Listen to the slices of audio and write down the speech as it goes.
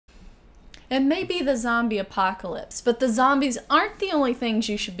It may be the zombie apocalypse, but the zombies aren't the only things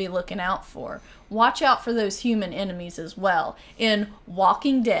you should be looking out for. Watch out for those human enemies as well in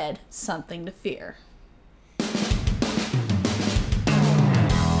Walking Dead: Something to Fear.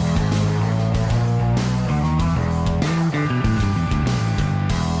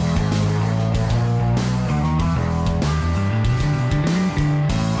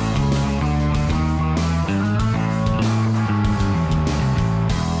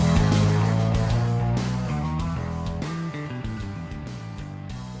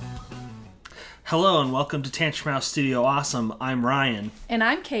 Hello and welcome to Tantrum House Studio Awesome. I'm Ryan. And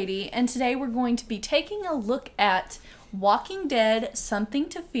I'm Katie, and today we're going to be taking a look at Walking Dead: Something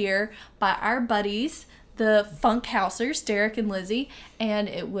to Fear by our buddies, the Funk Housers, Derek and Lizzie, and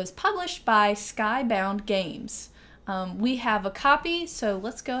it was published by Skybound Games. We have a copy, so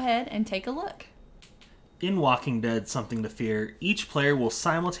let's go ahead and take a look. In Walking Dead: Something to Fear, each player will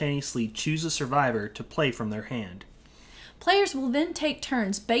simultaneously choose a survivor to play from their hand. Players will then take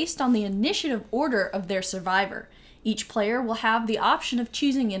turns based on the initiative order of their survivor. Each player will have the option of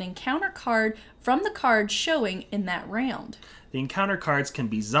choosing an encounter card from the cards showing in that round. The encounter cards can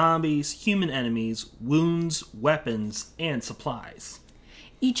be zombies, human enemies, wounds, weapons, and supplies.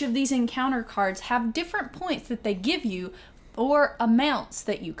 Each of these encounter cards have different points that they give you or amounts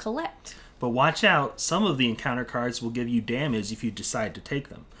that you collect. But watch out, some of the encounter cards will give you damage if you decide to take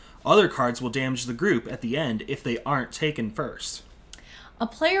them. Other cards will damage the group at the end if they aren't taken first. A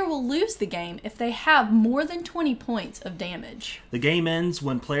player will lose the game if they have more than 20 points of damage. The game ends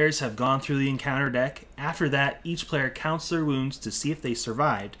when players have gone through the encounter deck. After that, each player counts their wounds to see if they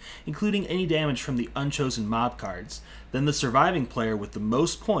survived, including any damage from the unchosen mob cards. Then the surviving player with the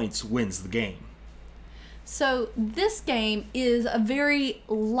most points wins the game. So this game is a very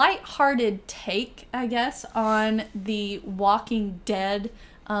light-hearted take, I guess, on the Walking Dead.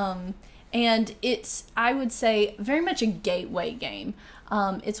 And it's, I would say, very much a gateway game.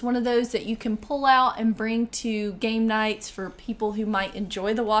 It's one of those that you can pull out and bring to game nights for people who might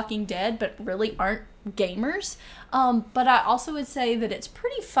enjoy The Walking Dead but really aren't gamers. But I also would say that it's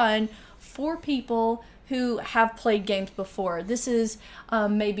pretty fun for people who have played games before. This is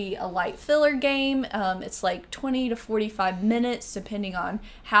maybe a light filler game. It's like 20 to 45 minutes depending on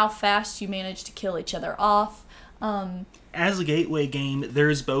how fast you manage to kill each other off. As a gateway game,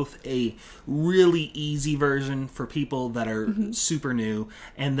 there's both a really easy version for people that are super new,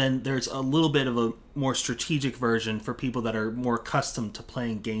 and then there's a little bit of a more strategic version for people that are more accustomed to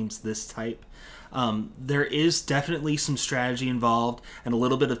playing games this type. There is definitely some strategy involved, and a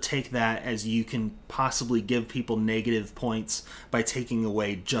little bit of take that, as you can possibly give people negative points by taking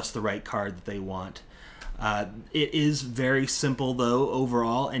away just the right card that they want. It is very simple, though,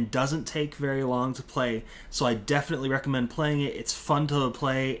 overall, and doesn't take very long to play, so I definitely recommend playing it. It's fun to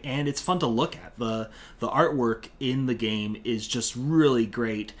play, and it's fun to look at. The artwork in the game is just really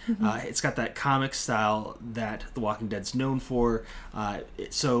great. It's got that comic style that The Walking Dead's known for,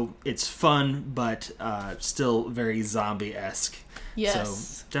 so it's fun, but still very zombie-esque. Yes.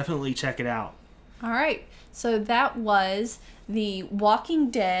 So definitely check it out. All right, so that was the Walking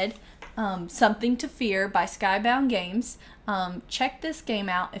Dead: Something to Fear by Skybound Games. Check this game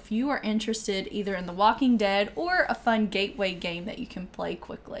out if you are interested either in The Walking Dead or a fun gateway game that you can play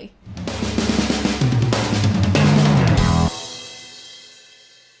quickly.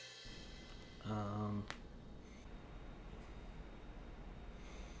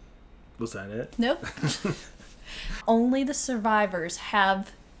 Was that it? Nope. Only the survivors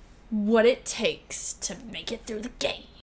have what it takes to make it through the game.